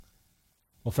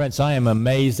Well, friends, I am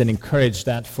amazed and encouraged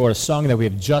that for a song that we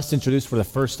have just introduced for the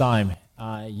first time,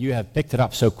 you have picked it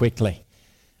up so quickly.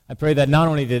 I pray that not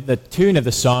only the tune of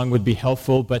the song would be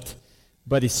helpful, but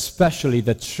especially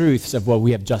the truths of what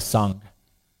we have just sung.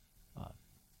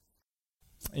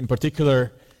 In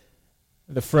particular,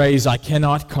 the phrase, "I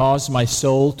cannot cause my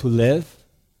soul to live."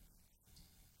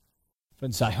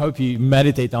 Friends, I hope you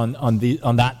meditate on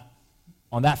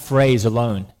that phrase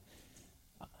alone,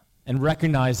 and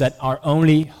recognize that our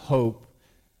only hope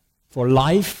for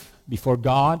life before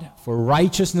God, for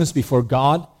righteousness before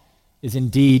God, is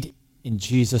indeed in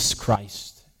Jesus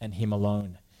Christ and Him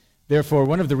alone. Therefore,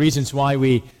 one of the reasons why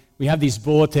we have these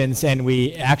bulletins and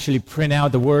we actually print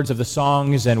out the words of the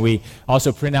songs and we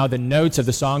also print out the notes of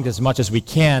the songs as much as we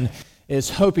can is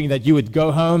hoping that you would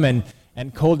go home and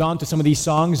hold on to some of these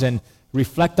songs and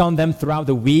reflect on them throughout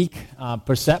the week,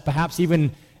 perhaps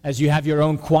even as you have your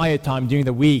own quiet time during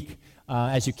the week,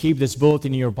 as you keep this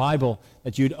bulletin in your Bible,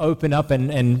 that you'd open up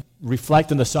and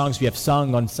reflect on the songs we have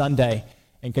sung on Sunday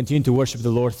and continue to worship the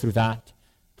Lord through that.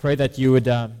 Pray that you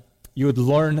would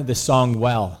learn the song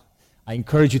well. I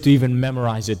encourage you to even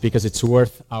memorize it because it's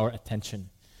worth our attention.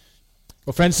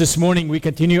 Well, friends, this morning we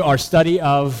continue our study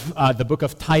of the book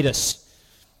of Titus.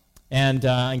 And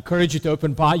I encourage you to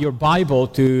open your Bible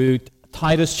to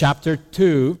Titus chapter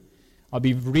 2. I'll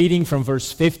be reading from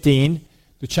verse 15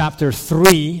 to chapter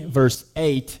 3, verse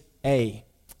 8a,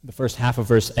 the first half of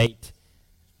verse 8.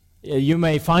 You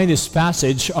may find this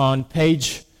passage on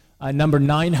page number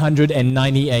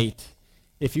 998.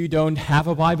 If you don't have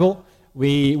a Bible,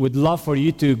 we would love for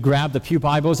you to grab the pew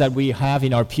Bibles that we have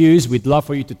in our pews. We'd love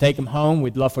for you to take them home.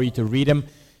 We'd love for you to read them.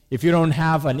 If you don't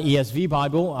have an ESV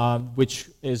Bible, which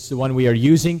is the one we are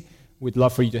using, we'd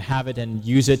love for you to have it and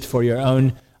use it for your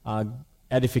own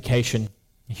edification.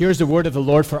 Here's the word of the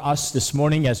Lord for us this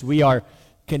morning as we are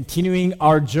continuing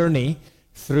our journey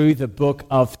through the book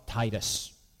of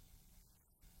Titus.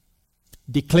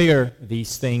 Declare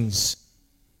these things.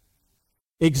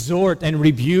 Exhort and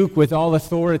rebuke with all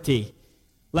authority.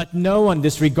 Let no one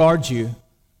disregard you.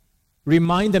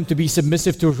 Remind them to be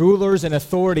submissive to rulers and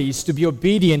authorities, to be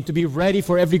obedient, to be ready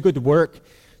for every good work,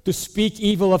 to speak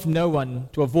evil of no one,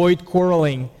 to avoid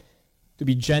quarreling, to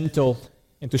be gentle,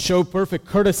 and to show perfect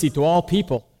courtesy to all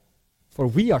people. For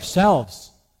we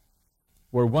ourselves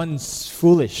were once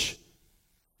foolish,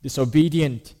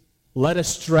 disobedient, led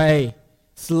astray,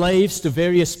 slaves to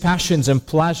various passions and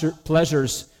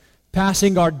pleasures,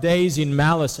 passing our days in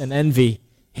malice and envy,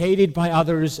 hated by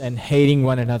others and hating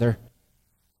one another.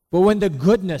 But when the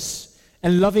goodness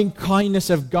and loving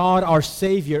kindness of God our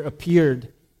Savior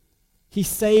appeared, He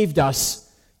saved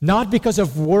us, not because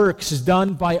of works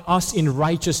done by us in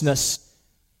righteousness,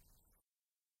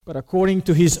 but according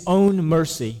to His own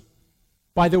mercy,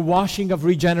 by the washing of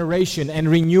regeneration and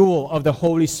renewal of the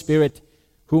Holy Spirit,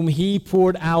 whom He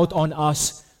poured out on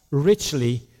us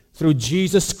richly through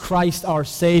Jesus Christ our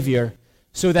Savior,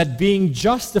 so that being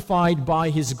justified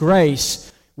by His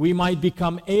grace, we might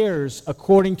become heirs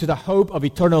according to the hope of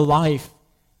eternal life.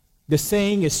 The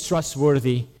saying is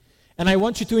trustworthy, and I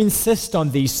want you to insist on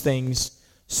these things,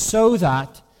 so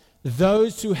that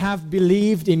those who have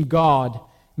believed in God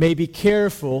may be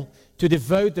careful to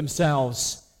devote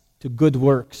themselves to good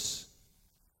works.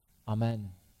 Amen.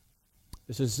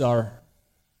 This is our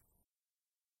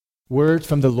word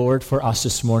from the Lord for us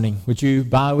this morning. Would you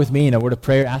bow with me in a word of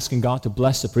prayer, asking God to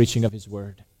bless the preaching of His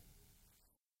word?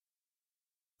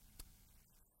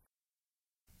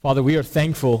 Father, we are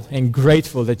thankful and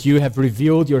grateful that You have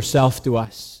revealed Yourself to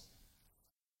us.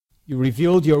 You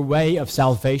revealed Your way of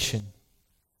salvation.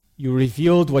 You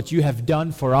revealed what You have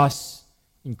done for us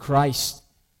in Christ.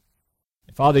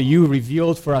 And Father, You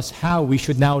revealed for us how we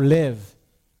should now live,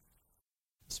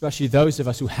 especially those of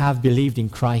us who have believed in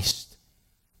Christ.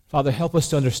 Father, help us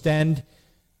to understand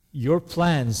Your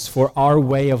plans for our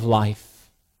way of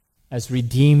life as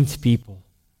redeemed people.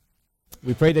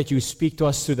 We pray that You speak to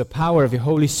us through the power of Your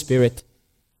Holy Spirit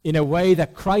in a way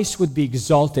that Christ would be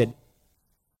exalted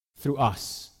through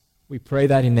us. We pray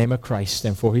that in the name of Christ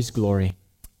and for His glory.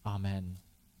 Amen.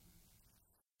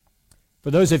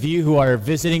 For those of you who are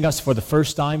visiting us for the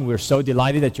first time, we're so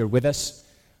delighted that you're with us.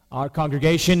 Our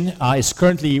congregation is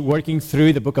currently working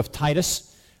through the book of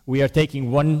Titus. We are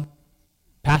taking one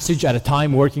passage at a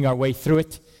time, working our way through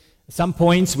it. At some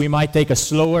points, we might take a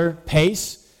slower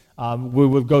pace. We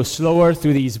will go slower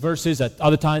through these verses. At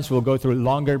other times, we'll go through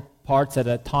longer parts at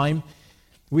a time.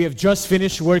 We have just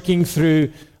finished working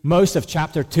through most of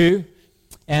chapter 2,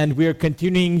 and we are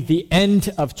continuing the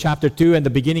end of chapter 2 and the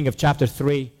beginning of chapter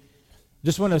 3.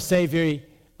 Just want to say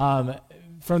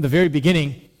from the very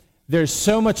beginning, there's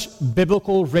so much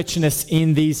biblical richness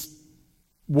in these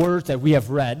words that we have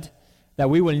read, that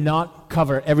we will not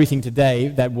cover everything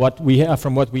today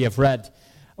from what we have read.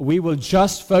 We will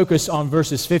just focus on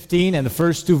verses 15 and the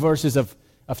first two verses of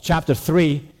chapter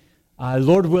 3.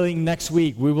 Lord willing, next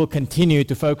week we will continue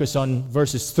to focus on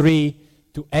verses 3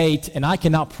 to 8, and I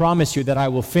cannot promise you that I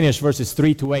will finish verses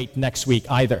 3 to 8 next week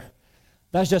either.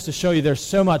 That's just to show you there's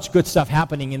so much good stuff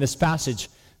happening in this passage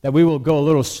that we will go a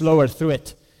little slower through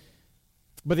it.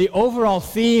 But the overall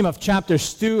theme of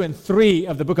chapters 2 and 3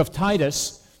 of the book of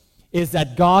Titus is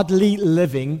that godly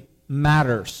living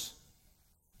matters.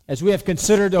 As we have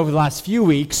considered over the last few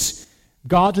weeks,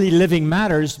 godly living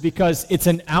matters because it's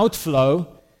an outflow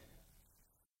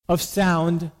of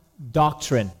sound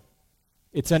doctrine.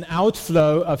 It's an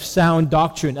outflow of sound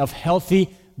doctrine, of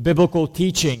healthy biblical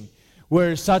teaching.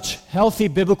 Where such healthy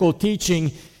biblical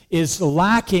teaching is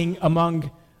lacking among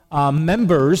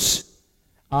members,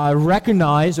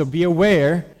 recognize or be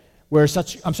aware where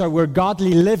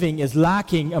godly living is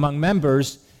lacking among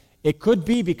members, it could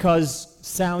be because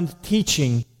sound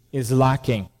teaching is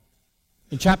lacking.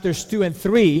 In chapters 2 and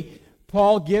 3,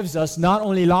 Paul gives us not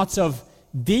only lots of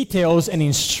details and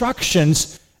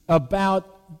instructions about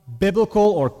biblical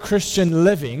or Christian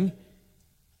living,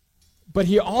 but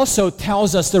he also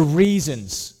tells us the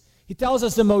reasons. He tells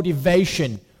us the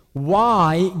motivation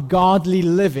why godly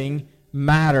living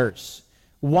matters.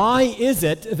 Why is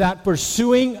it that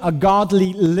pursuing a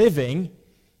godly living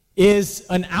is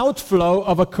an outflow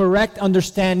of a correct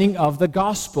understanding of the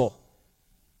gospel?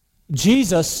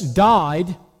 Jesus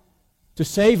died to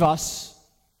save us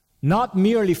not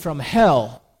merely from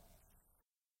hell.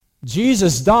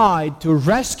 Jesus died to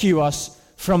rescue us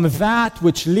from that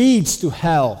which leads to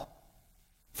hell,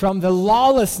 from the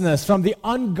lawlessness, from the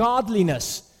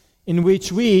ungodliness in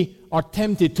which we are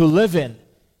tempted to live in.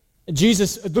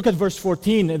 Jesus, look at verse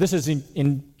 14. This is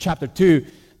in chapter 2,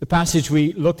 the passage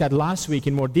we looked at last week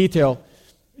in more detail.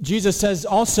 Jesus says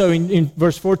also in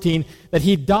verse 14 that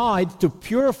he died to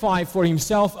purify for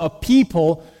himself a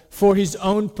people for his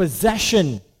own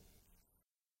possession.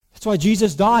 That's why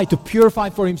Jesus died, to purify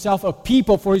for himself a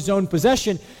people for his own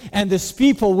possession, and this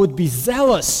people would be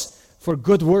zealous for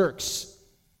good works.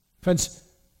 Friends,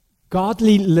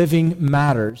 godly living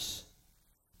matters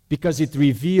because it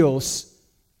reveals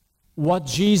what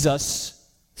Jesus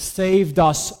saved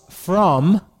us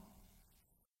from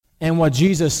and what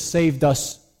Jesus saved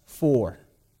us for.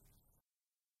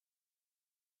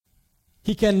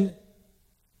 He can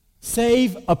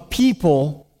save a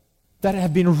people that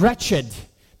have been wretched,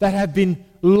 that have been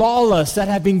lawless, that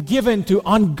have been given to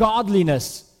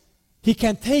ungodliness. He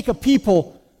can take a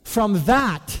people from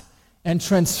that and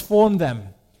transform them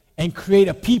and create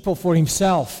a people for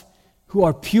himself who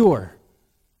are pure.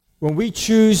 When we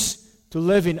choose to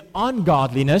live in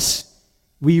ungodliness,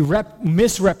 we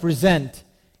misrepresent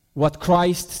what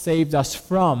Christ saved us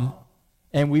from,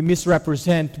 and we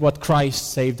misrepresent what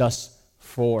Christ saved us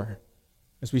for.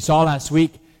 As we saw last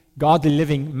week, godly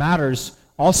living matters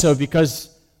also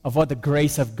because of what the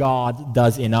grace of God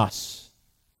does in us.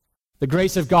 The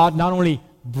grace of God not only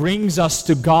brings us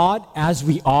to God as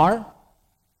we are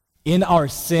in our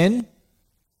sin,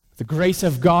 the grace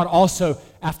of God also,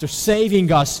 after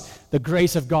saving us, the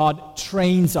grace of God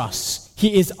trains us.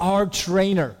 He is our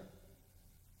trainer,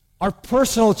 our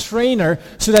personal trainer,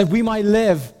 so that we might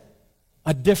live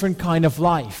a different kind of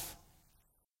life.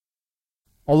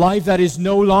 A life that is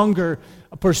no longer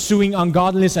pursuing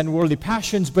ungodliness and worldly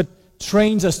passions, but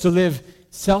trains us to live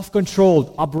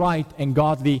self-controlled, upright, and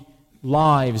godly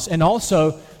lives. And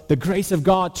also, the grace of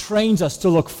God trains us to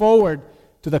look forward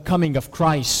to the coming of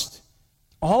Christ.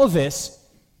 All this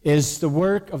is the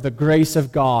work of the grace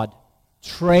of God,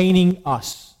 training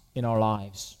us in our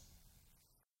lives.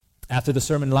 After the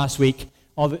sermon last week,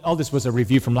 all this was a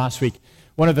review from last week,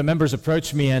 one of the members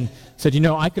approached me and said,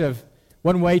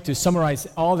 one way to summarize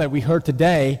all that we heard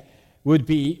today would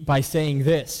be by saying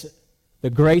this: the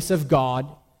grace of God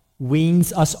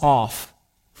weans us off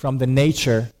from the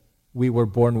nature we were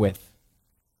born with.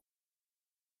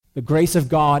 The grace of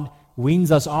God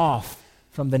weans us off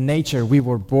from the nature we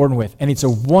were born with. And it's a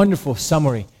wonderful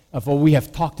summary of what we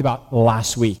have talked about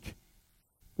last week.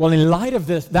 Well, in light of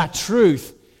that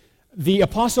truth, the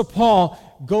Apostle Paul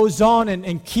goes on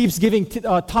and keeps giving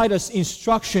Titus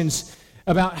instructions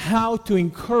about how to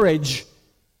encourage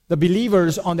the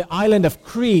believers on the island of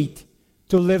Crete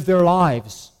to live their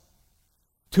lives.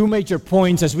 Two major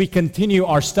points as we continue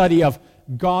our study of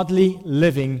godly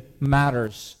living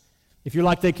matters. If you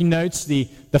like taking notes, the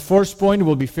first point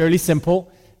will be fairly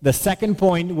simple. The second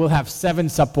point will have 7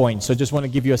 subpoints. So just want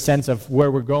to give you a sense of where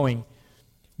we're going.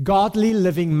 Godly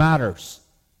living matters.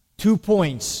 2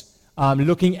 points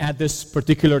looking at this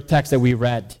particular text that we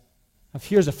read.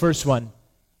 Here's the first one.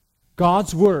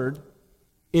 God's word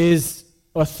is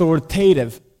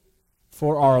authoritative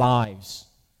for our lives.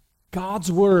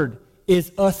 God's word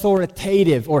is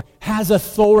authoritative or has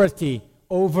authority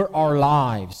over our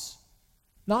lives.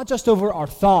 Not just over our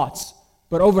thoughts,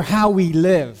 but over how we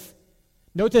live.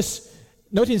 Notice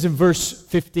in verse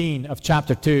 15 of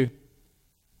chapter 2,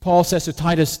 Paul says to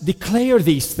Titus, declare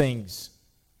these things.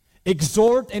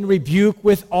 Exhort and rebuke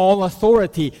with all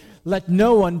authority. Let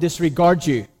no one disregard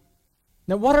you.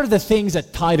 Now, what are the things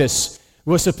that Titus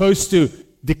was supposed to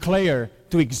declare,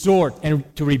 to exhort,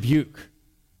 and to rebuke?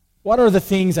 What are the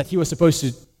things that he was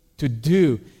supposed to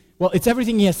do? Well, it's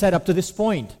everything he has said up to this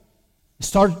point.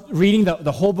 Start reading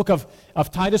the whole book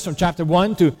of Titus from chapter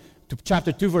 1 to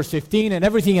chapter 2, verse 15, and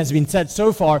everything has been said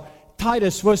so far.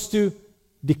 Titus was to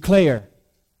declare.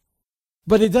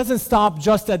 But it doesn't stop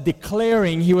just at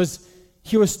declaring. He was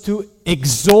to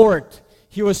exhort.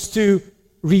 He was to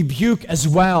rebuke as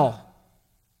well.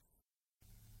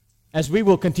 As we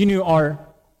will continue our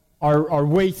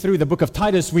way through the book of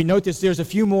Titus, we notice there's a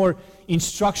few more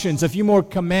instructions, a few more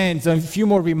commands, a few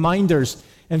more reminders,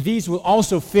 and these will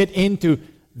also fit into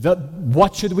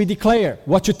what should we declare?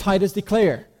 What should Titus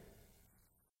declare?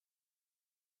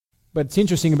 But it's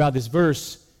interesting about this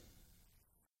verse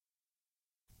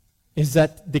is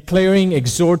that declaring,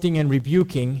 exhorting, and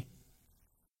rebuking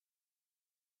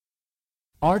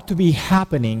are to be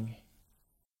happening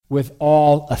with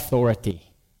all authority.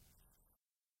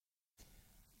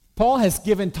 Paul has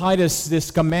given Titus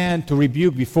this command to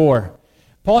rebuke before.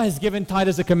 Paul has given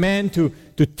Titus a command to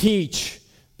teach.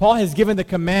 Paul has given the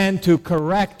command to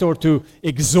correct or to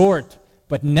exhort.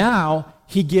 But now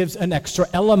he gives an extra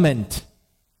element.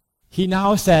 He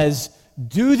now says,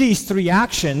 do these three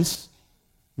actions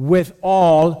with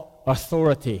all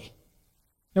authority.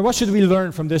 Now, what should we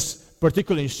learn from this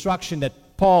particular instruction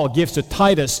that Paul gives to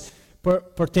Titus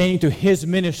pertaining to his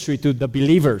ministry to the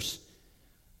believers?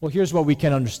 Well, here's what we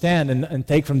can understand and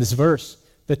take from this verse.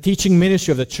 The teaching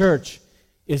ministry of the church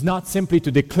is not simply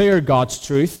to declare God's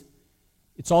truth.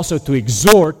 It's also to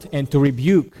exhort and to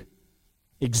rebuke.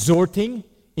 Exhorting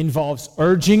involves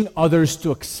urging others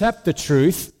to accept the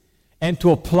truth and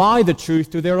to apply the truth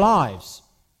to their lives.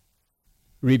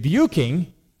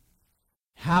 Rebuking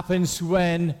happens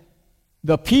when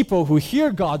the people who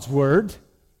hear God's word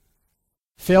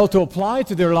fail to apply it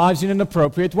to their lives in an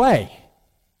appropriate way.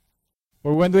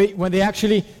 Or when they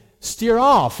actually steer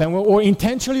off, or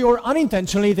intentionally or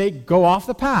unintentionally, they go off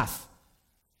the path.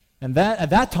 And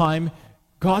at that time,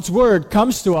 God's word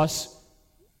comes to us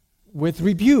with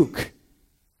rebuke.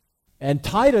 And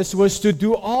Titus was to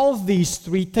do all these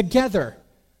three together.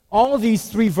 All of these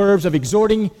three verbs of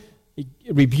exhorting,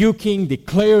 rebuking,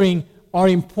 declaring are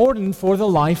important for the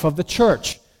life of the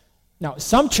church. Now,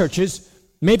 some churches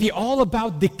may be all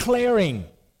about declaring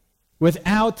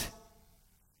without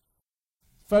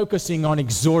focusing on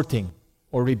exhorting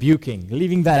or rebuking,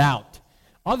 leaving that out.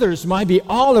 Others might be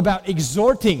all about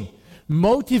exhorting,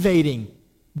 motivating,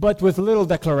 but with little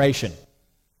declaration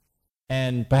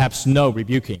and perhaps no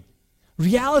rebuking.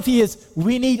 Reality is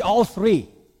we need all three.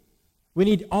 We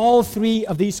need all three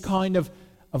of these kind of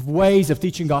ways of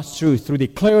teaching God's truth, through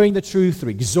declaring the truth, through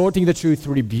exhorting the truth,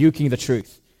 through rebuking the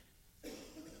truth.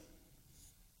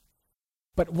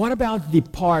 But what about the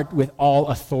part with all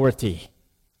authority?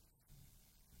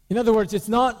 In other words, it's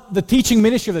not the teaching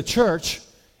ministry of the church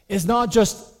is not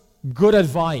just good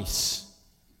advice.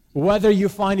 Whether you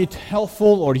find it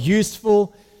helpful or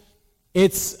useful,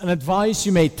 it's an advice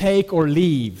you may take or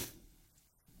leave.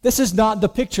 This is not the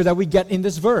picture that we get in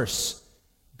this verse.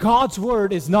 God's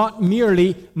word is not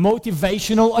merely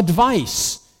motivational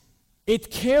advice. It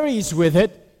carries with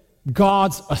it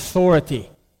God's authority.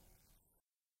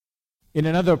 In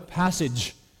another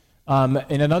passage,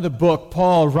 in another book,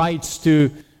 Paul writes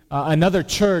to another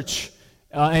church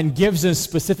and gives them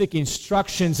specific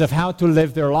instructions of how to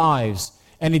live their lives.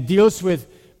 And it deals with,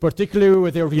 particularly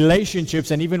with their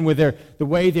relationships and even with the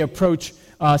way they approach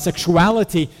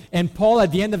sexuality. And Paul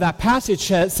at the end of that passage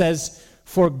says,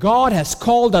 "For God has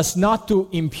called us not to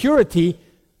impurity,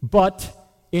 but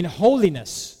in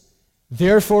holiness.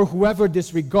 Therefore, whoever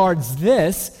disregards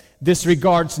this,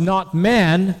 disregards not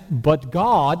man, but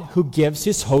God, who gives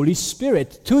his Holy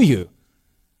Spirit to you."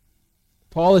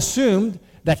 Paul assumed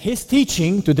that his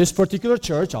teaching to this particular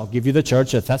church, I'll give you the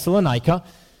church at Thessalonica,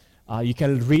 you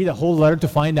can read the whole letter to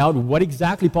find out what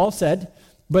exactly Paul said.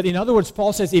 But in other words,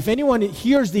 Paul says, if anyone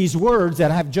hears these words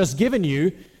that I have just given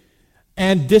you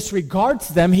and disregards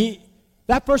them,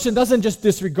 that person doesn't just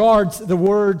disregard the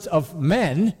words of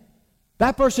men,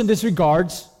 that person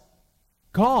disregards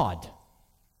God.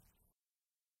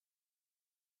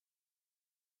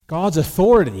 God's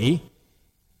authority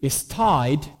is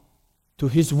tied to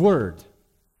His Word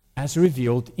as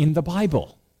revealed in the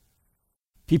Bible.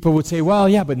 People would say, well,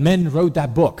 yeah, but men wrote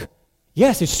that book.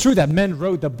 Yes, it's true that men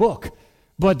wrote the book,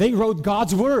 but they wrote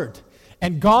God's Word.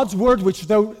 And God's Word, which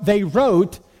they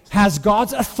wrote, has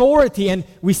God's authority. And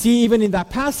we see even in that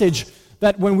passage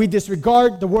that when we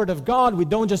disregard the Word of God, we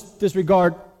don't just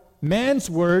disregard man's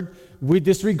word, we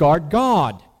disregard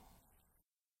God.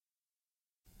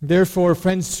 Therefore,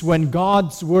 friends, when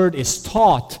God's Word is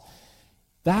taught,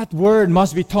 that Word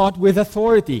must be taught with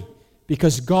authority,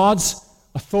 because God's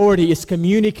authority is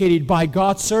communicated by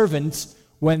God's servants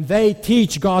when they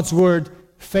teach God's Word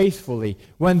faithfully,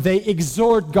 when they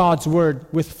exhort God's Word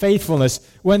with faithfulness,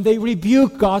 when they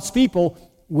rebuke God's people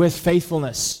with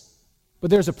faithfulness.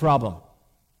 But there's a problem.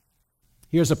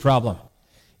 Here's a problem.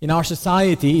 In our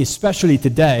society, especially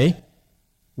today,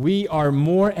 we are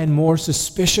more and more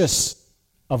suspicious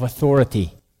of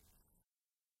authority.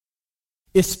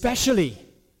 Especially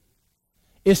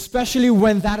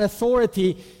when that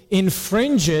authority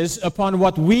infringes upon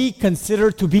what we consider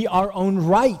to be our own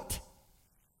right.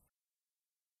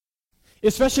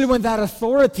 Especially when that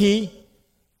authority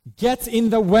gets in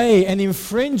the way and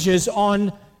infringes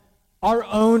on our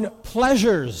own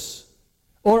pleasures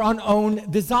or on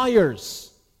own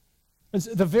desires.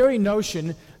 It's the very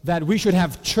notion that we should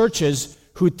have churches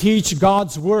who teach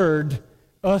God's Word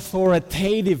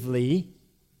authoritatively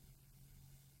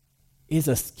is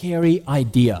a scary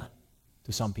idea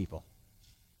to some people.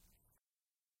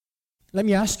 Let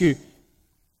me ask you,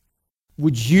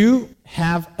 would you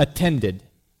have attended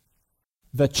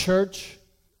the church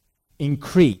in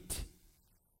Crete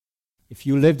if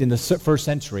you lived in the first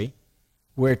century,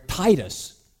 where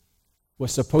Titus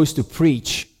was supposed to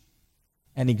preach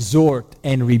and exhort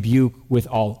and rebuke with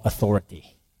all authority?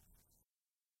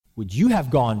 Would you have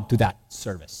gone to that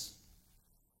service?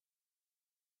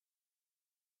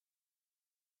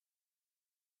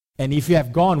 And if you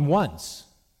have gone once,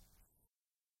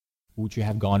 would you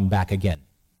have gone back again?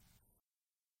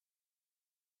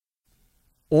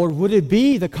 Or would it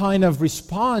be the kind of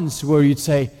response where you'd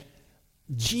say,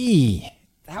 gee,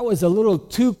 that was a little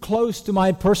too close to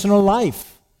my personal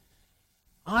life.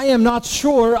 I am not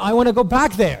sure I want to go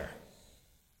back there.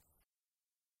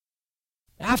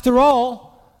 After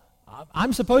all,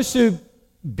 I'm supposed to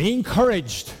be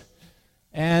encouraged.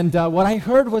 And what I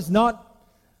heard was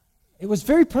it was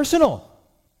very personal.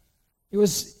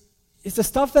 It's the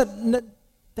stuff that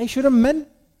they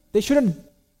shouldn't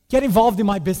get involved in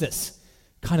my business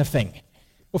kind of thing.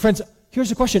 Well, friends, here's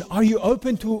the question. Are you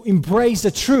open to embrace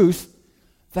the truth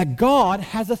that God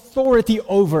has authority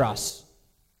over us?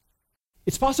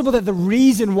 It's possible that the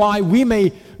reason why we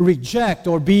may reject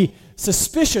or be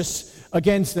suspicious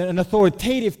against an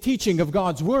authoritative teaching of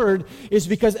God's Word is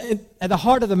because at the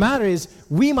heart of the matter is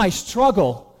we might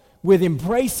struggle with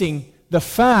embracing the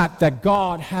fact that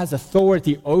God has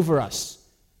authority over us.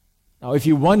 Now, if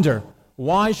you wonder,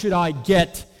 why should I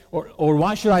or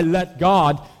why should I let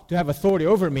God to have authority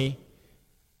over me?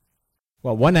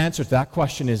 Well, one answer to that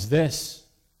question is this: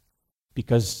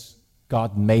 because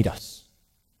God made us.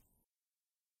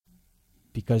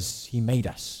 Because He made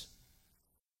us.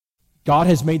 God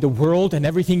has made the world and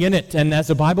everything in it. And as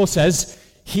the Bible says,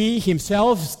 He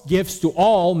Himself gives to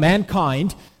all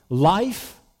mankind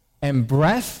life and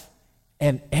breath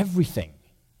and everything.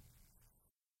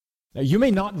 Now, you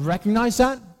may not recognize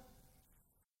that,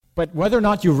 but whether or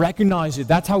not you recognize it,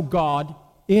 that's how God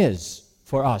is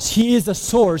for us. He is the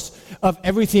source of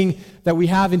everything that we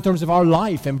have in terms of our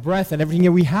life and breath and everything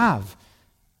that we have.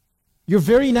 Your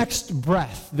very next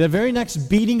breath, the very next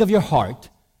beating of your heart,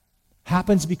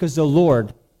 happens because the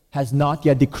Lord has not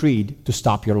yet decreed to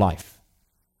stop your life.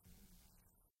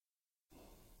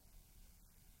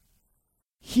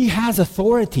 He has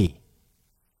authority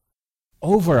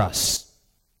over us.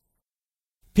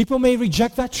 People may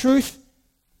reject that truth,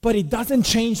 but it doesn't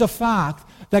change the fact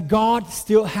that God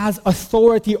still has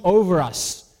authority over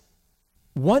us.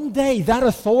 One day, that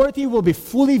authority will be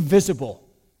fully visible.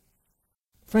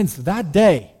 Friends, that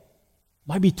day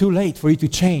might be too late for you to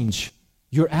change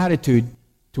your attitude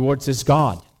towards this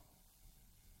God.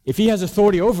 If He has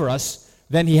authority over us,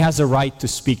 then He has a right to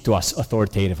speak to us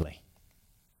authoritatively.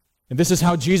 And this is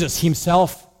how Jesus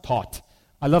Himself taught.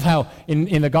 I love how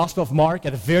in the Gospel of Mark,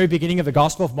 at the very beginning of the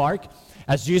Gospel of Mark,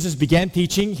 as Jesus began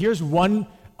teaching, here's one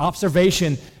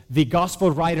observation the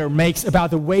Gospel writer makes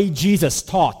about the way Jesus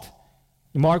taught.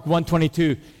 In Mark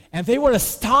 1:22, and they were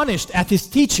astonished at His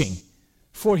teaching,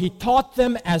 for He taught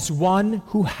them as one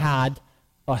who had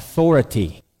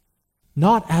authority,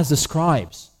 not as the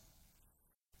scribes.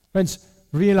 Friends,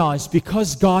 realize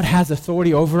because God has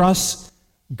authority over us,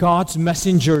 God's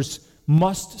messengers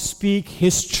must speak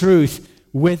His truth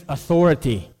with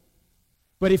authority.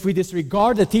 But if we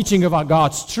disregard the teaching of our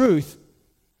God's truth,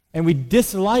 and we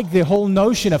dislike the whole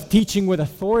notion of teaching with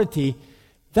authority,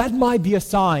 that might be a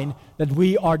sign that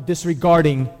we are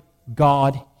disregarding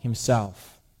God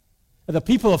Himself. The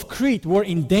people of Crete were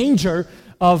in danger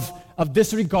of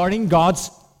disregarding God's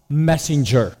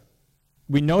messenger.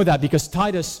 We know that because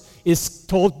Titus is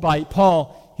told by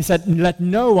Paul, he said, "Let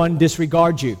no one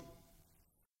disregard you."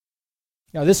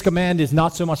 Now, this command is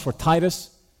not so much for Titus,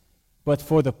 but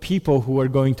for the people who are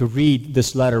going to read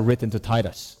this letter written to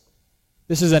Titus.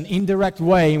 This is an indirect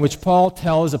way in which Paul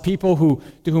tells the people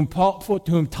to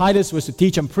whom Titus was to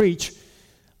teach and preach,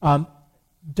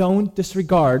 don't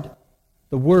disregard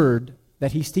the word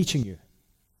that he's teaching you.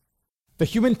 The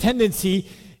human tendency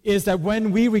is that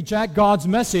when we reject God's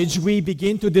message, we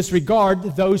begin to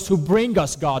disregard those who bring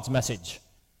us God's message.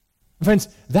 Friends,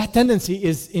 that tendency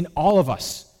is in all of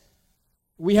us.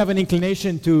 We have an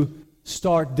inclination to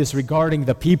start disregarding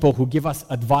the people who give us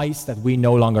advice that we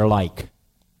no longer like.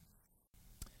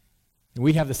 And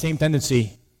we have the same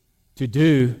tendency to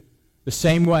do the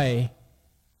same way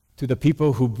to the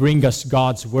people who bring us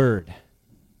God's word,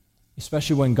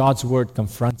 especially when God's word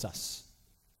confronts us.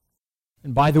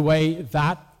 And by the way,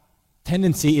 that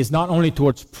tendency is not only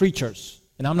towards preachers,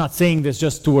 and I'm not saying this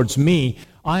just towards me.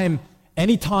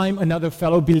 Anytime another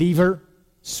fellow believer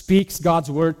speaks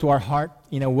God's word to our heart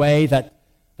in a way that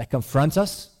confronts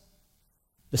us,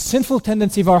 the sinful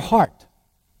tendency of our heart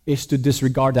is to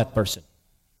disregard that person,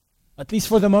 at least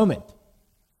for the moment.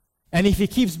 And if he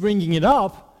keeps bringing it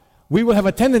up, we will have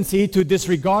a tendency to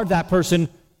disregard that person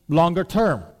longer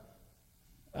term,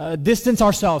 distance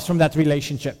ourselves from that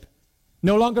relationship,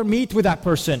 no longer meet with that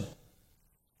person,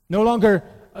 no longer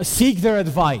seek their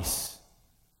advice.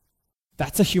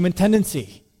 That's a human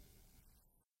tendency.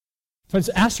 Friends,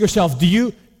 ask yourself, do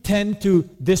you tend to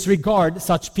disregard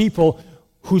such people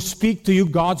who speak to you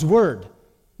God's word,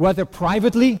 whether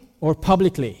privately or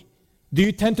publicly? Do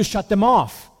you tend to shut them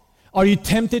off? Are you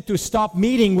tempted to stop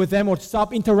meeting with them or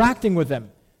stop interacting with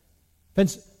them?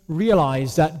 Friends,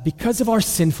 realize that because of our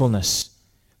sinfulness,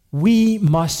 we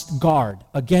must guard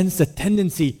against the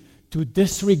tendency to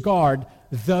disregard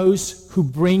those who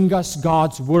bring us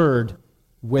God's word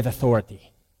with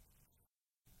authority.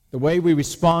 The way we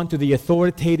respond to the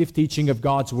authoritative teaching of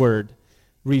God's word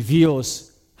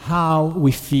reveals how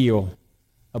we feel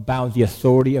about the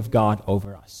authority of God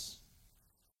over us.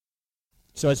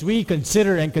 So as we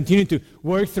consider and continue to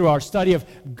work through our study of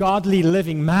godly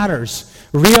living matters,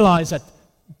 realize that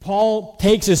Paul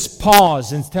takes his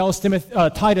pause and tells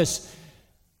Titus,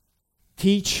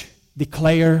 teach,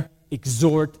 declare,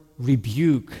 exhort,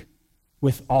 rebuke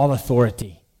with all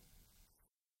authority,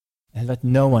 and let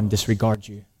no one disregard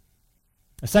you.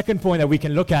 A second point that we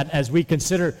can look at as we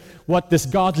consider what this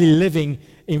godly living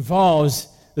involves,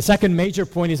 the second major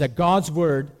point is that God's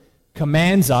word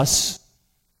commands us,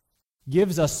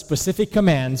 gives us specific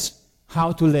commands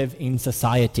how to live in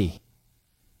society.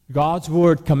 God's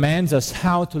word commands us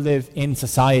how to live in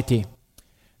society.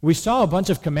 We saw a bunch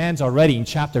of commands already in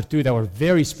chapter 2 that were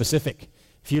very specific.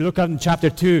 If you look up in chapter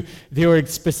 2, there were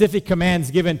specific commands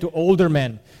given to older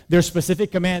men. There are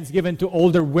specific commands given to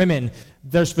older women.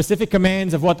 There are specific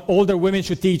commands of what older women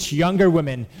should teach younger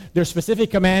women. There are specific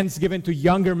commands given to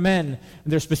younger men.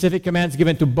 There are specific commands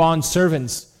given to bond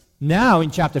servants. Now,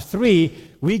 in chapter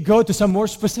 3, we go to some more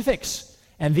specifics.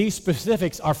 And these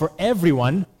specifics are for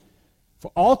everyone,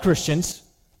 for all Christians,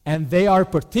 and they are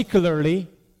particularly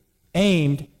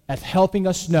aimed at helping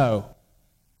us know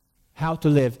how to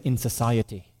live in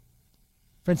society.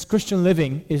 Friends, Christian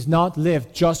living is not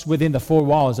lived just within the four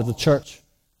walls of the church.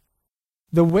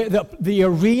 The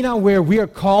arena where we are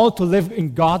called to live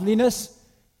in godliness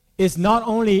is not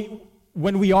only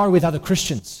when we are with other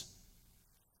Christians.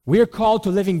 We are called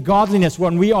to live in godliness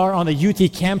when we are on a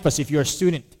UT campus if you're a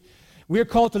student. We're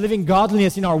called to live in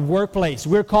godliness in our workplace.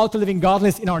 We're called to live in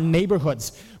godliness in our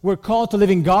neighborhoods. We're called to live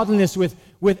in godliness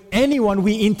with anyone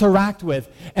we interact with.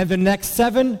 And the next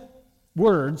 7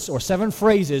 words or 7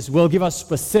 phrases will give us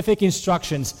specific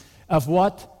instructions of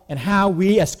what and how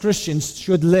we as Christians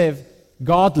should live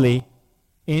godly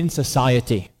in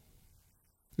society.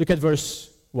 Look at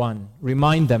verse 1.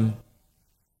 Remind them,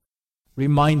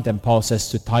 Paul says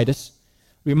to Titus,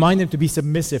 remind them to be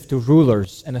submissive to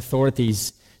rulers and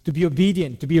authorities, to be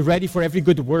obedient, to be ready for every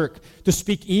good work, to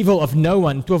speak evil of no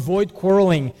one, to avoid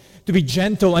quarreling, to be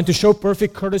gentle, and to show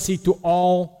perfect courtesy to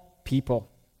all people.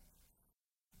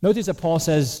 Notice that Paul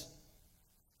says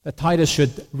that Titus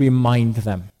should remind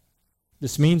them.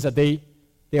 This means that they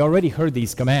already heard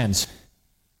these commands.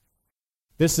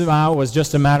 This now was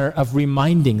just a matter of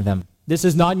reminding them. This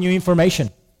is not new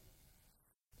information.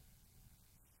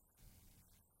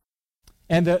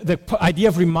 And the idea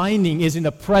of reminding is in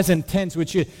the present tense,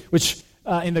 which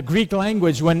in the Greek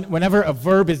language, whenever a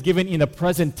verb is given in the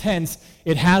present tense,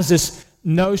 it has this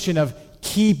notion of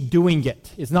keep doing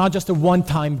it. It's not just a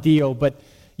one-time deal, but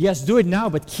yes, do it now,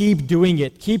 but keep doing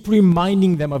it. Keep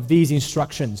reminding them of these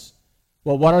instructions.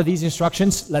 Well, what are these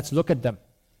instructions? Let's look at them.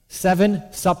 7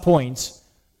 sub-points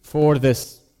for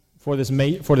this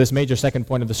major second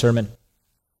point of the sermon.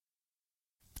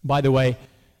 By the way,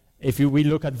 if we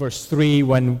look at verse 3,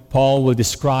 when Paul will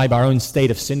describe our own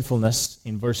state of sinfulness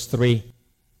in verse 3,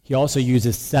 he also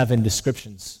uses 7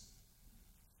 descriptions.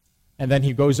 And then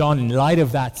he goes on, in light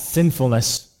of that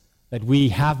sinfulness that we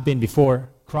have been before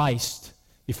Christ,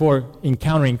 before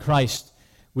encountering Christ,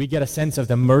 we get a sense of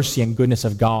the mercy and goodness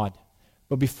of God.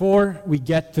 But before we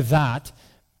get to that,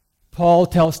 Paul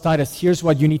tells Titus, here's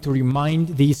what you need to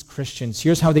remind these Christians.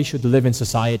 Here's how they should live in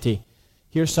society.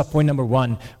 Here's subpoint number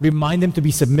 1. Remind them to be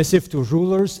submissive to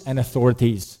rulers and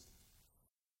authorities.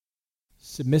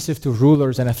 Submissive to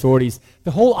rulers and authorities.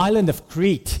 The whole island of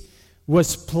Crete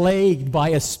was plagued by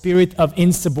a spirit of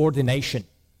insubordination.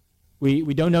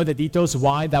 We don't know the details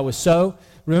why that was so.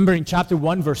 Remember in chapter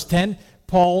 1, verse 10,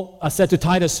 Paul said to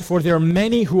Titus, for there are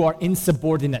many who are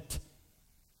insubordinate.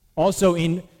 Also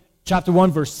in chapter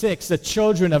 1, verse 6, the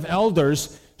children of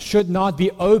elders should not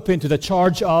be open to the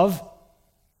charge of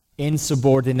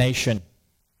insubordination.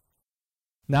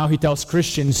 Now he tells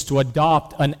Christians to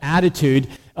adopt an attitude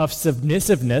of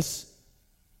submissiveness,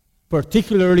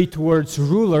 particularly towards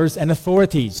rulers and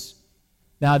authorities.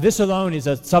 Now this alone is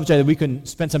a subject that we can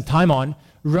spend some time on.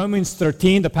 Romans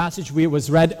 13, the passage was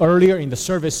read earlier in the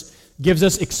service, gives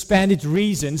us expanded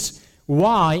reasons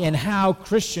why and how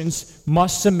Christians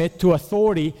must submit to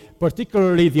authority,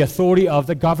 particularly the authority of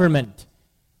the government.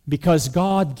 Because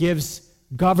God gives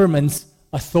governments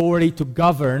authority to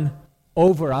govern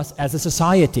over us as a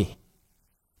society.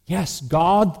 Yes,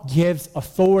 God gives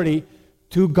authority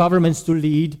to governments to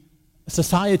lead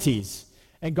societies.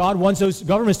 And God wants those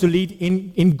governments to lead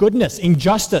in goodness, in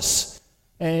justice.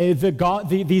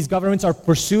 These governments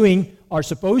are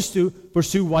supposed to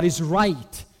pursue what is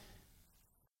right.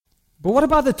 But what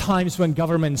about the times when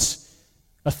governments,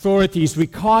 authorities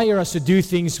require us to do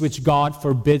things which God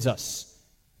forbids us?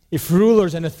 If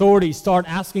rulers and authorities start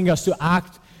asking us to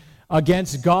act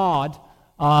against God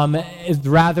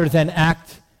rather than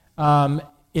act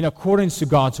in accordance to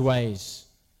God's ways.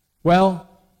 Well,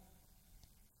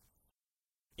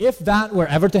 if that were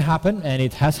ever to happen, and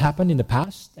it has happened in the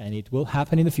past, and it will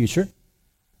happen in the future,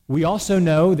 we also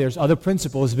know there's other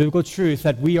principles, biblical truth,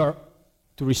 that we are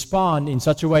to respond in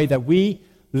such a way that we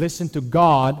listen to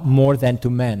God more than to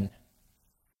men.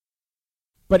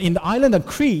 But in the island of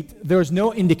Crete, there is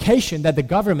no indication that the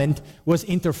government was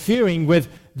interfering with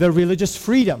the religious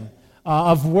freedom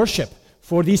of worship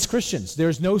for these Christians.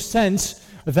 There's no sense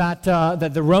that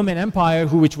the Roman Empire,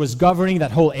 which was governing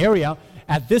that whole area,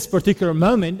 at this particular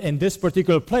moment, in this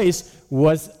particular place,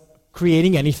 was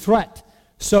creating any threat.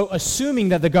 So assuming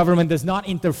that the government does not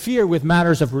interfere with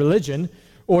matters of religion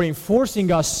or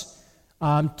enforcing us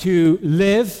to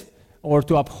live or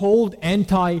to uphold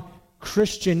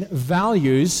anti-Christian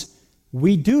values,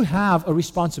 we do have a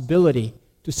responsibility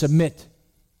to submit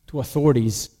to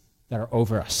authorities that are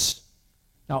over us.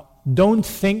 Now, don't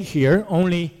think here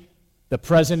only the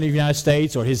President of the United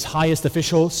States or his highest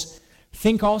officials.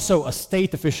 Think also of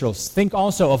state officials. Think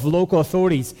also of local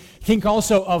authorities. Think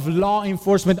also of law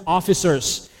enforcement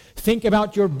officers. Think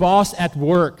about your boss at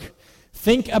work.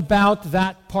 Think about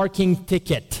that parking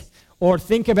ticket. Or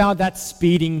think about that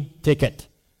speeding ticket.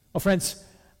 Well, friends,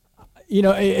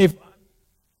 if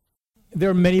there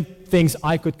are many things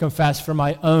I could confess from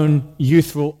my own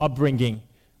youthful upbringing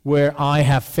where I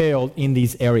have failed in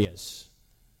these areas.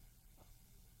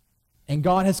 And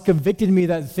God has convicted me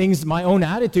that things, my own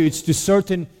attitudes to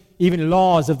certain even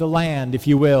laws of the land, if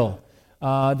you will,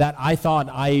 that I thought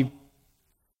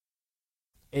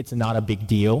it's not a big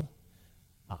deal.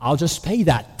 I'll just pay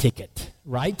that ticket,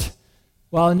 right?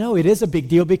 Well, no, it is a big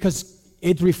deal because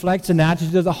it reflects an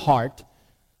attitude of the heart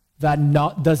that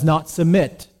does not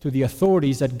submit to the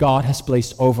authorities that God has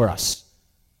placed over us.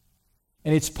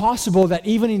 And it's possible that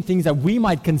even in things that we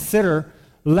might consider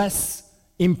less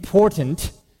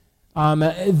important,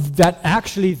 that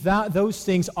actually those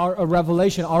things are a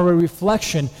revelation, are a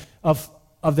reflection of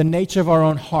the nature of our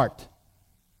own heart.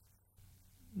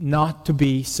 Not to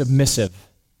be submissive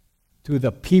to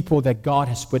the people that God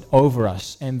has put over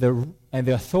us and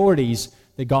the authorities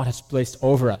that God has placed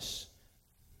over us.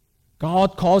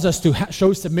 God calls us to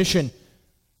show submission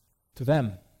to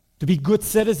them, to be good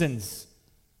citizens,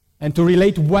 and to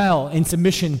relate well in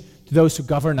submission to those who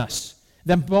govern us.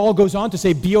 Then Paul goes on to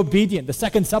say, be obedient. The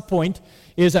second subpoint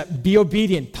is that be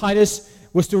obedient. Titus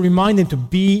was to remind them to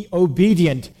be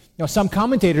obedient. Now, some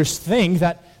commentators think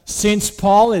that since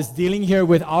Paul is dealing here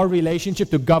with our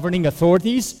relationship to governing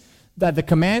authorities, that the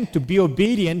command to be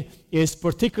obedient is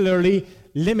particularly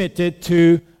limited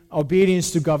to obedience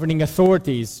to governing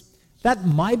authorities. That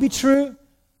might be true,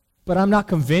 but I'm not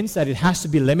convinced that it has to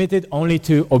be limited only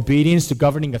to obedience to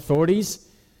governing authorities.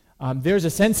 There's a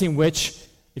sense in which,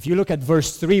 if you look at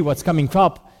verse 3, what's coming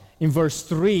up, in verse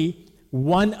 3,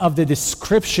 one of the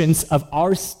descriptions of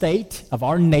our state, of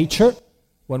our nature,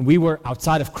 when we were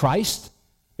outside of Christ,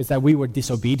 is that we were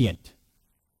disobedient.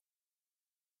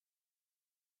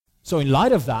 So in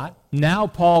light of that, now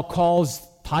Paul calls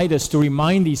Titus to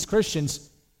remind these Christians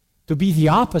to be the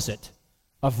opposite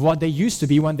of what they used to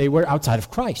be when they were outside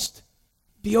of Christ.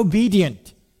 Be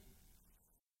obedient.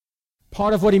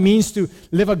 Part of what it means to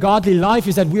live a godly life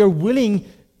is that we are willing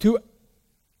to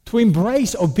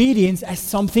embrace obedience as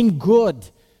something good.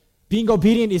 Being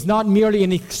obedient is not merely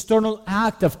an external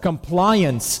act of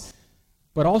compliance,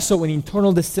 but also an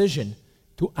internal decision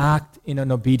to act in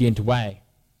an obedient way.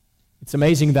 It's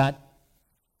amazing that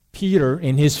Peter,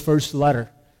 in his first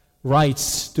letter,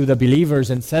 writes to the believers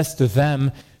and says to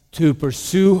them to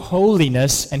pursue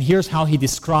holiness, and here's how he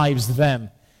describes them: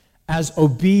 as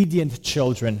obedient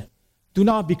children. Do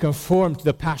not be conformed to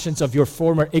the passions of your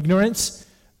former ignorance,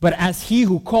 but as he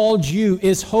who called you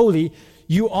is holy,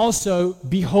 you also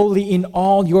be holy in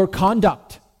all your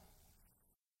conduct.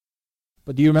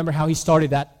 But do you remember how he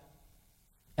started that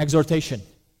exhortation?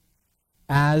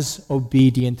 As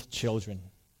obedient children.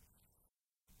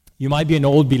 You might be an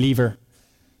old believer.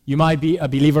 You might be a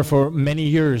believer for many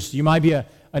years. You might be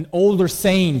an older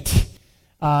saint.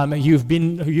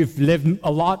 You've lived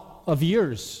a lot of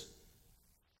years.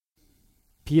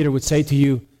 Peter would say to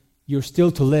you, you're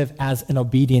still to live as an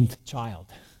obedient child.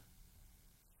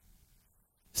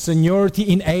 Seniority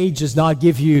in age does not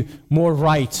give you more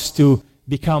rights to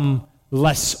become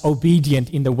less obedient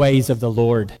in the ways of the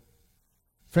Lord.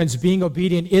 Friends, being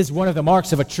obedient is one of the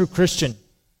marks of a true Christian.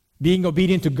 Being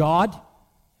obedient to God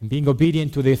and being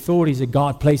obedient to the authorities that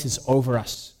God places over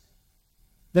us.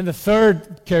 Then the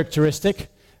third characteristic,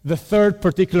 the third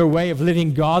particular way of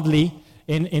living godly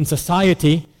in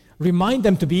society, remind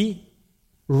them to be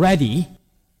ready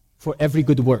for every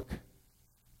good work.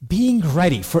 Being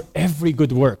ready for every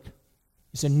good work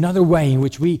is another way in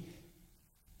which we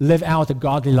live out a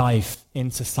godly life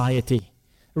in society.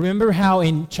 Remember how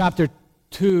in chapter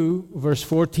 2, verse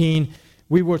 14,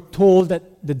 we were told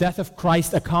that the death of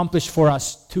Christ accomplished for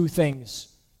us two things.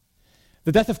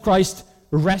 The death of Christ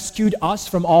rescued us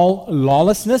from all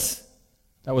lawlessness.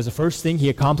 That was the first thing he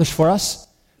accomplished for us.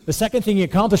 The second thing he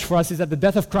accomplished for us is that the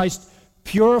death of Christ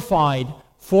purified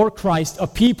for Christ a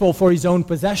people for his own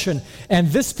possession. And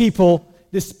this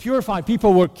purified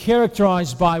people were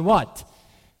characterized by what?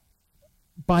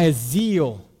 By a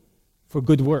zeal for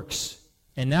good works.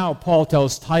 And now Paul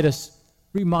tells Titus,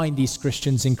 remind these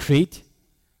Christians in Crete,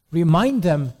 remind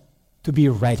them to be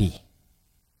ready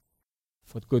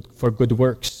for good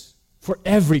works, for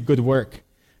every good work.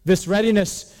 This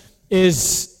readiness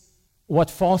is what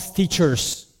false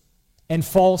teachers and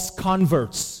false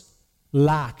converts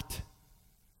lacked.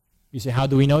 You say, how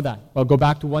do we know that? Well, go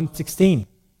back to 1:16.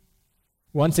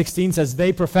 1:16 says,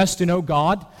 they profess to know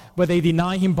God, but they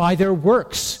deny him by their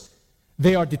works.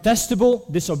 They are detestable,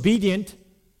 disobedient,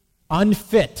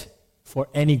 unfit for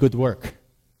any good work.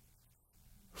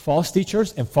 False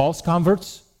teachers and false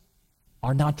converts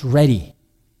are not ready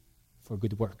for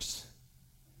good works.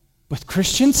 But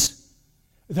Christians,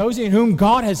 those in whom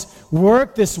God has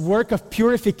worked this work of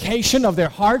purification of their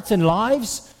hearts and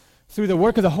lives through the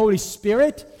work of the Holy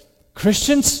Spirit,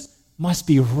 Christians must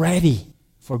be ready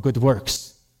for good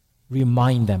works.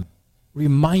 Remind them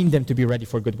to be ready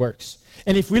for good works.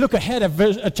 And if we look ahead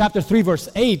at chapter 3, verse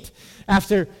 8,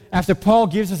 after Paul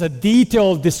gives us a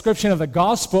detailed description of the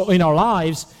gospel in our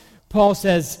lives, Paul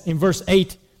says in verse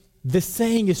 8, this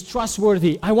saying is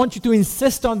trustworthy. I want you to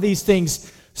insist on these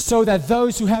things so that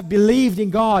those who have believed in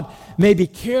God may be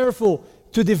careful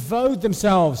to devote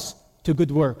themselves to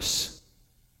good works.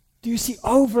 Do you see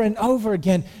over and over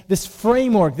again this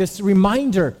framework, this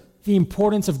reminder, the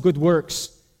importance of good works?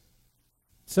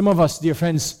 Some of us, dear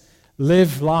friends,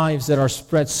 live lives that are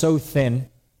spread so thin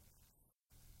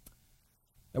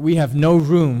that we have no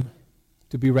room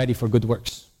to be ready for good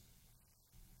works.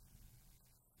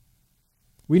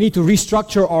 We need to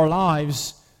restructure our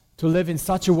lives to live in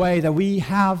such a way that we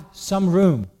have some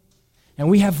room and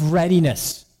we have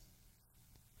readiness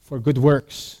for good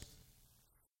works.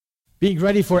 Being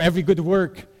ready for every good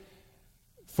work,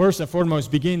 first and foremost,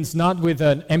 begins not with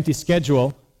an empty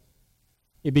schedule.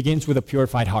 It begins with a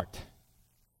purified heart.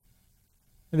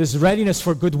 And this readiness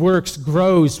for good works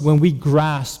grows when we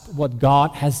grasp what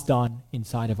God has done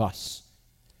inside of us.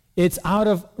 It's out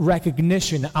of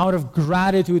recognition, out of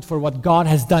gratitude for what God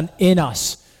has done in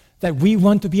us, that we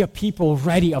want to be a people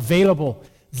ready, available,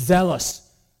 zealous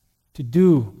to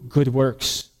do good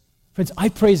works. Friends, I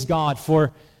praise God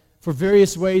for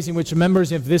various ways in which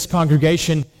members of this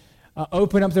congregation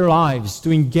open up their lives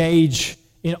to engage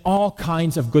in all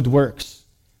kinds of good works.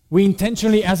 We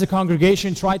intentionally, as a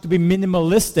congregation, try to be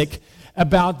minimalistic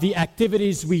about the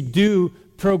activities we do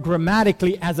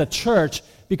programmatically as a church,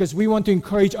 because we want to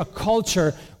encourage a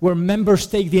culture where members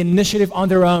take the initiative on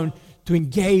their own to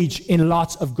engage in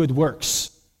lots of good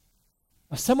works.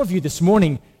 Now, some of you this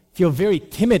morning feel very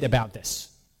timid about this.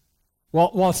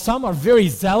 While some are very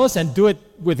zealous and do it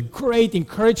with great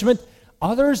encouragement,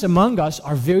 others among us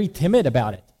are very timid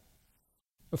about it.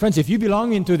 But friends, if you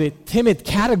belong into the timid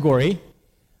category,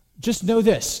 just know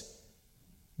this.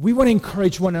 We want to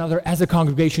encourage one another as a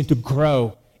congregation to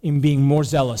grow in being more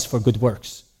zealous for good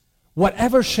works,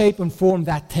 whatever shape and form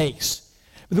that takes.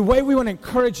 But the way we want to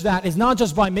encourage that is not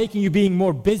just by making you being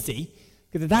more busy,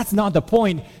 because that's not the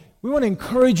point. We want to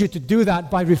encourage you to do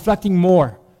that by reflecting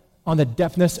more on the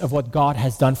depthness of what God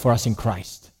has done for us in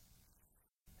Christ.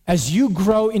 As you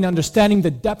grow in understanding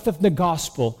the depth of the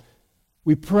gospel,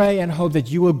 we pray and hope that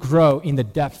you will grow in the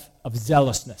depth of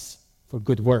zealousness for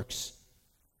good works.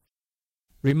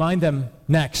 Remind them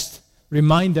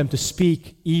to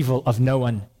speak evil of no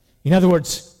one. In other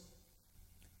words,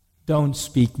 don't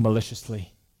speak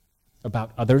maliciously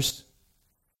about others.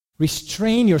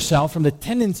 Restrain yourself from the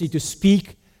tendency to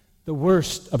speak the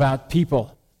worst about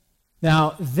people.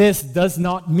 Now, this does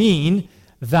not mean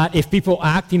that if people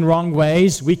act in wrong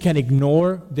ways, we can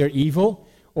ignore their evil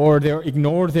or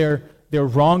ignore their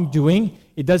wrongdoing.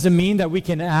 It doesn't mean that we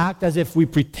can act as if we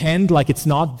pretend like it's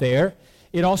not there.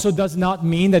 It also does not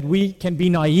mean that we can be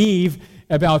naive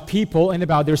about people and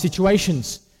about their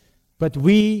situations. But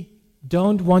we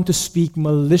don't want to speak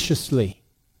maliciously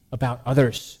about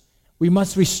others. We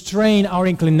must restrain our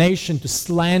inclination to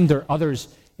slander others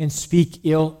and speak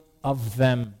ill of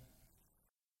them.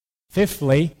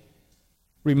 Fifthly,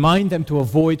 remind them to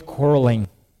avoid quarreling.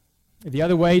 The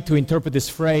other way to interpret this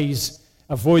phrase,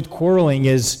 avoid quarreling,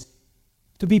 is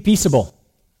to be peaceable.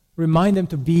 Remind them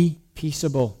to be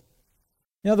peaceable.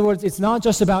 In other words, it's not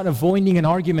just about avoiding an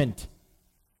argument,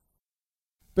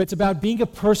 but it's about being a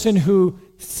person who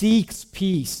seeks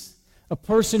peace, a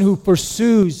person who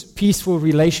pursues peaceful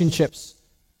relationships.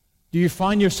 Do you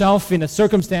find yourself in a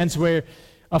circumstance where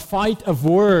a fight of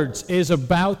words is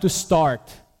about to start?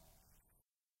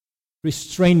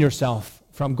 Restrain yourself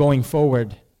from going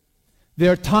forward.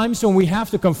 There are times when we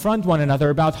have to confront one another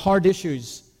about hard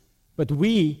issues, but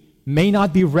we may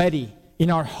not be ready in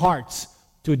our hearts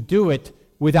to do it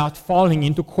without falling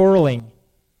into quarreling.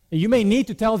 You may need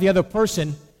to tell the other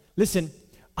person, listen,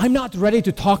 I'm not ready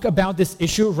to talk about this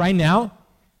issue right now,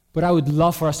 but I would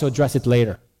love for us to address it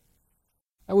later.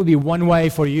 That would be one way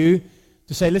for you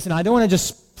to say, listen, I don't want to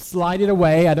just slide it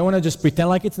away. I don't want to just pretend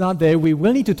like it's not there. We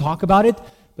will need to talk about it,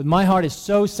 but my heart is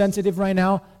so sensitive right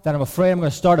now that I'm afraid I'm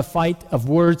going to start a fight of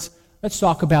words. Let's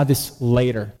talk about this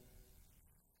later.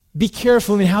 Be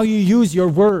careful in how you use your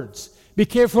words. Be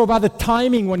careful about the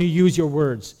timing when you use your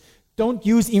words. Don't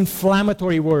use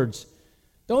inflammatory words.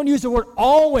 Don't use the word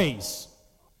always.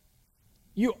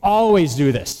 You always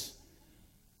do this.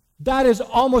 That's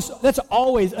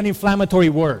always an inflammatory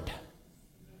word.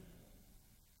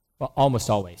 Well, almost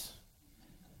always.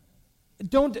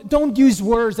 Don't use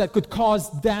words that could cause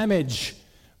damage.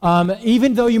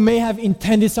 Even though you may have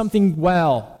intended something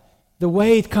well, the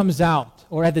way it comes out,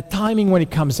 or at the timing when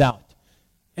it comes out,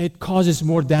 it causes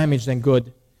more damage than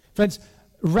good. Friends,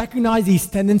 recognize these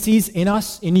tendencies in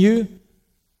us, in you.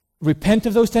 Repent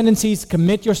of those tendencies.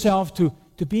 Commit yourself to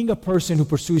being a person who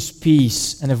pursues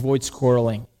peace and avoids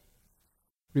quarreling.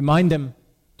 Remind them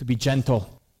to be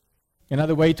gentle.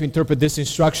 Another way to interpret this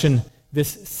instruction,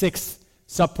 this sixth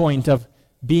subpoint of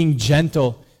being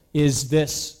gentle, is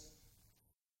this.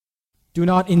 Do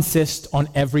not insist on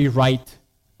every right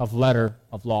of letter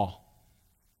of law.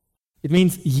 It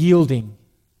means yielding,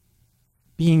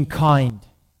 being kind,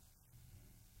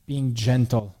 being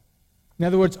gentle. In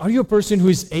other words, are you a person who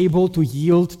is able to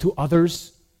yield to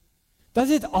others? Does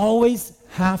it always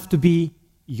have to be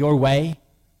your way?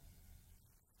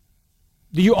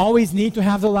 Do you always need to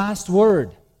have the last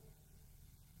word?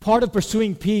 Part of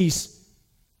pursuing peace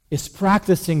is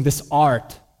practicing this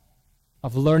art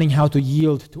of learning how to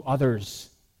yield to others.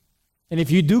 And if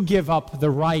you do give up the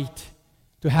right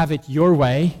to have it your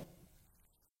way,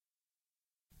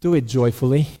 do it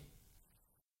joyfully.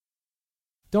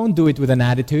 Don't do it with an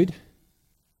attitude.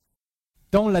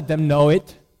 Don't let them know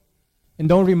it. And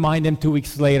don't remind them 2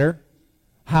 weeks later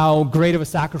how great of a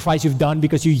sacrifice you've done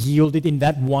because you yielded in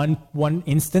that one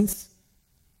instance.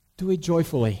 Do it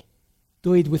joyfully.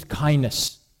 Do it with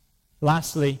kindness.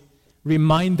 Lastly,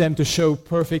 remind them to show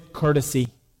perfect courtesy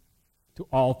to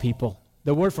all people.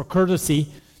 The word for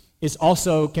courtesy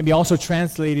can be also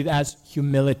translated as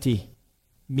humility,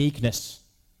 meekness,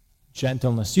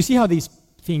 gentleness. You see how these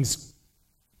things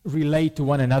relate to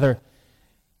one another?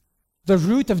 The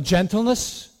root of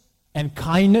gentleness and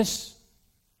kindness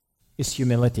is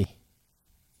humility.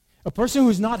 A person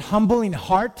who's not humble in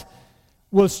heart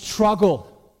will struggle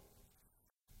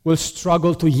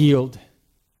to yield,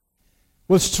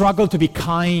 will struggle to be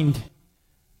kind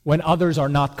when others are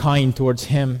not kind towards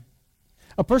him.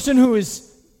 A person who is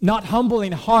not humble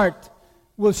in heart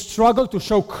will struggle to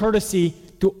show courtesy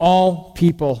to all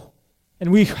people.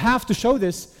 And we have to show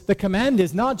this. The command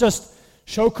is not just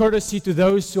show courtesy to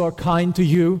those who are kind to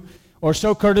you, or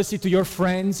show courtesy to your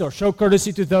friends, or show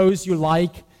courtesy to those you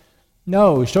like.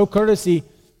 No, show courtesy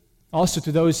also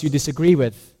to those you disagree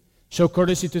with. Show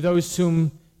courtesy to those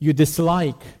whom you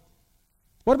dislike.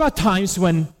 What about times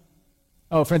when,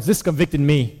 friends, this convicted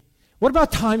me. What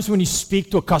about times when you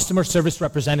speak to a customer service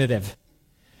representative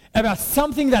about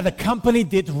something that the company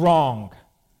did wrong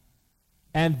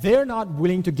and they're not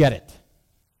willing to get it?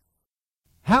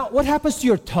 What happens to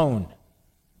your tone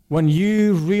when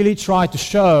you really try to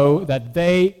show that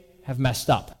they have messed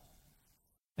up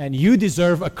and you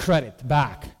deserve a credit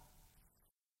back?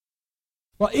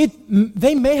 Well,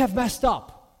 they may have messed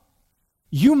up.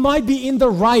 You might be in the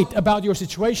right about your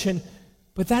situation,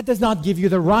 but that does not give you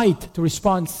the right to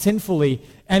respond sinfully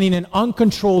and in an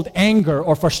uncontrolled anger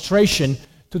or frustration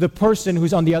to the person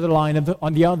who's on the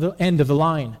other end of the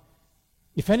line.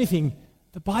 If anything,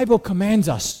 the Bible commands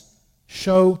us,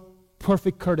 show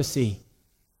perfect courtesy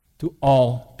to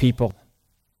all people.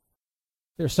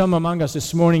 There are some among us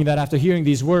this morning that after hearing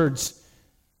these words,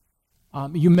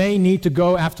 you may need to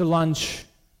go after lunch,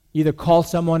 either call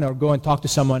someone or go and talk to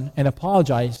someone and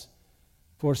apologize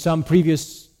for some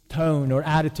previous tone or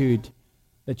attitude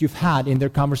that you've had in their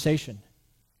conversation.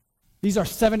 These are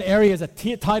 7 areas that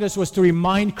Titus was to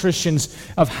remind Christians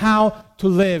of how to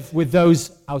live with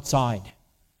those outside,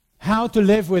 how to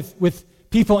live with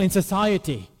people in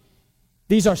society.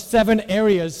 These are 7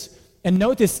 areas, and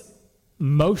notice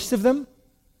most of them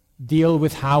deal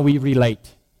with how we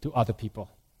relate to other people.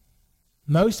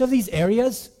 Most of these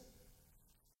areas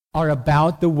are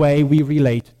about the way we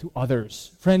relate to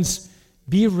others. Friends,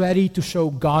 be ready to show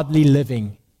godly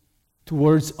living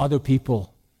towards other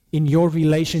people in your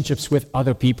relationships with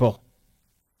other people.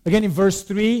 Again, in verse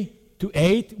 3 to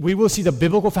 8, we will see the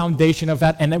biblical foundation of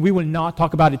that, and we will not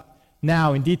talk about it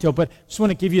now in detail, but just want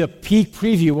to give you a peek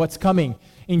preview of what's coming.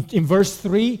 In verse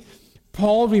 3,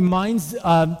 Paul reminds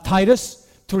Titus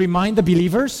to remind the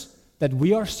believers that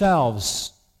we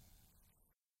ourselves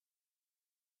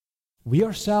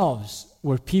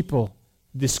were people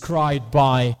described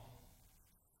by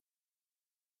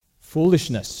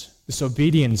foolishness,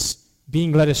 disobedience,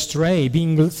 being led astray,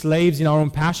 being slaves in our own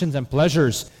passions and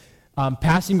pleasures,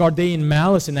 passing our day in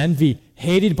malice and envy,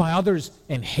 hated by others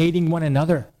and hating one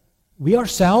another. We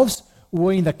ourselves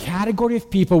were in the category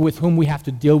of people with whom we have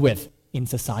to deal with in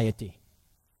society.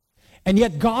 And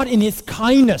yet God, in His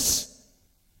kindness,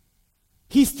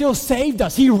 He still saved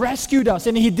us. He rescued us.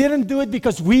 And He didn't do it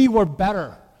because we were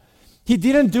better. He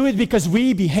didn't do it because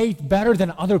we behaved better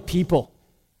than other people.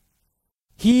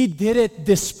 He did it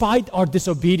despite our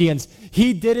disobedience.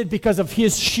 He did it because of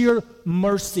His sheer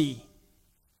mercy.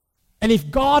 And if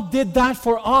God did that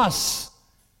for us,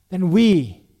 then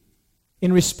we,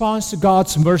 in response to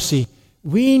God's mercy,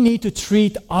 we need to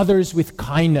treat others with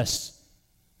kindness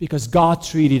because God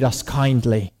treated us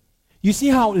kindly. You see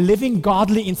how living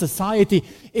godly in society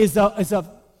is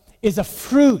a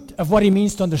fruit of what it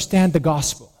means to understand the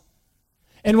gospel.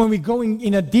 And when we go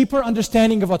in a deeper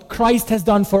understanding of what Christ has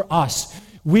done for us,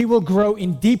 we will grow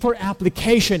in deeper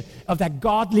application of that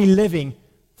godly living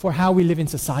for how we live in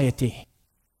society.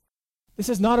 This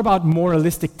is not about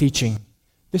moralistic teaching.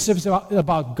 This is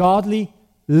about godly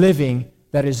living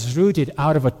that is rooted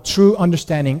out of a true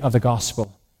understanding of the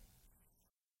gospel.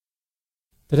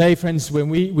 Today, friends, when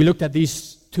we looked at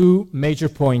these 2 major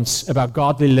points about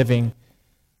godly living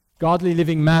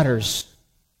matters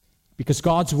because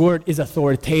God's word is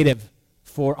authoritative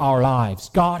for our lives.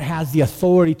 God has the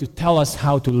authority to tell us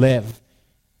how to live.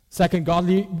 Second,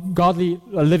 godly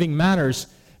living matters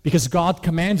because God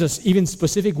commands us even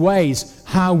specific ways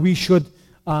how we should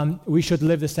we should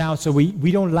live this out so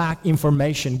we don't lack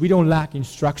information, we don't lack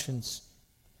instructions.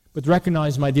 But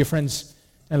recognize, my dear friends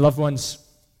and loved ones,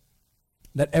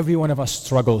 that every one of us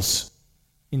struggles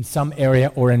in some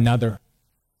area or another.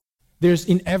 There's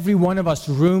in every one of us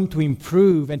room to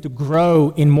improve and to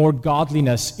grow in more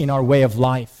godliness in our way of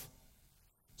life.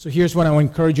 So here's what I want to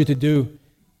encourage you to do.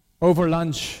 Over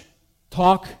lunch,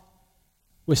 talk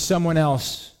with someone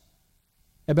else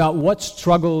about what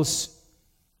struggles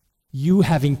you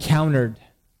have encountered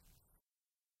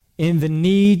in the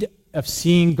need of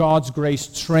seeing God's grace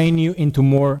train you into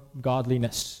more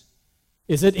godliness.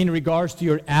 Is it in regards to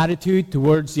your attitude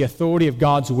towards the authority of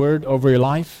God's word over your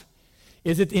life?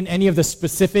 Is it in any of the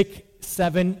specific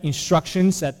 7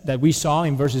 instructions that we saw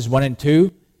in verses 1 and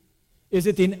 2? Is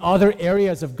it in other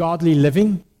areas of godly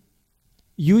living?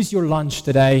 Use your lunch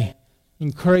today.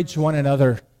 Encourage one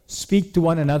another. Speak to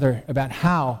one another about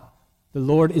how the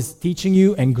Lord is teaching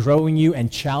you and growing you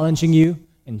and challenging you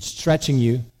and stretching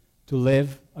you to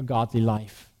live a godly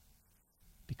life.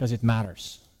 Because it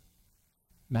matters.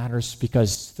 Matters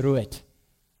because through it,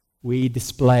 we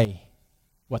display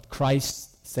what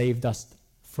Christ saved us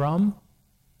from,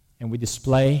 and we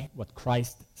display what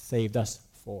Christ saved us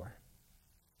for.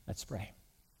 Let's pray.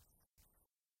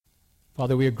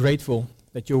 Father, we are grateful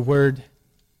that your word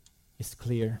is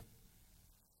clear.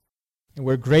 And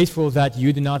we're grateful that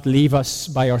you do not leave us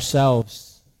by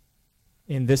ourselves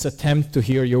in this attempt to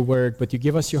hear your word, but you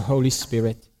give us your Holy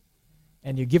Spirit,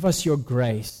 and you give us your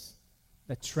grace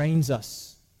that trains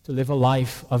us to live a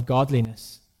life of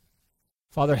godliness.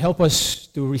 Father, help us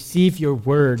to receive your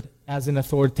word as an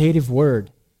authoritative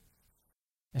word.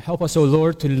 And help us, O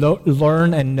Lord, to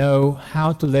learn and know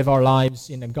how to live our lives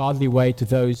in a godly way to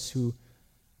those who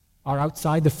are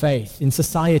outside the faith, in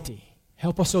society.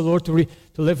 Help us, O Lord, to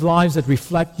live lives that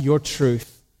reflect your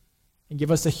truth. And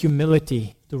give us the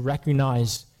humility to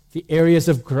recognize the areas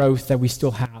of growth that we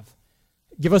still have.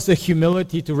 Give us the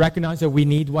humility to recognize that we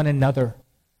need one another.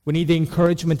 We need the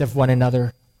encouragement of one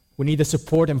another. We need the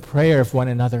support and prayer of one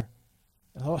another.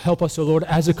 Help us, O Lord,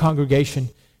 as a congregation,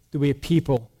 to be a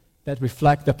people that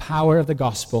reflect the power of the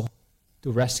gospel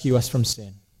to rescue us from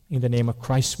sin. In the name of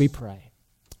Christ we pray.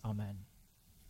 Amen.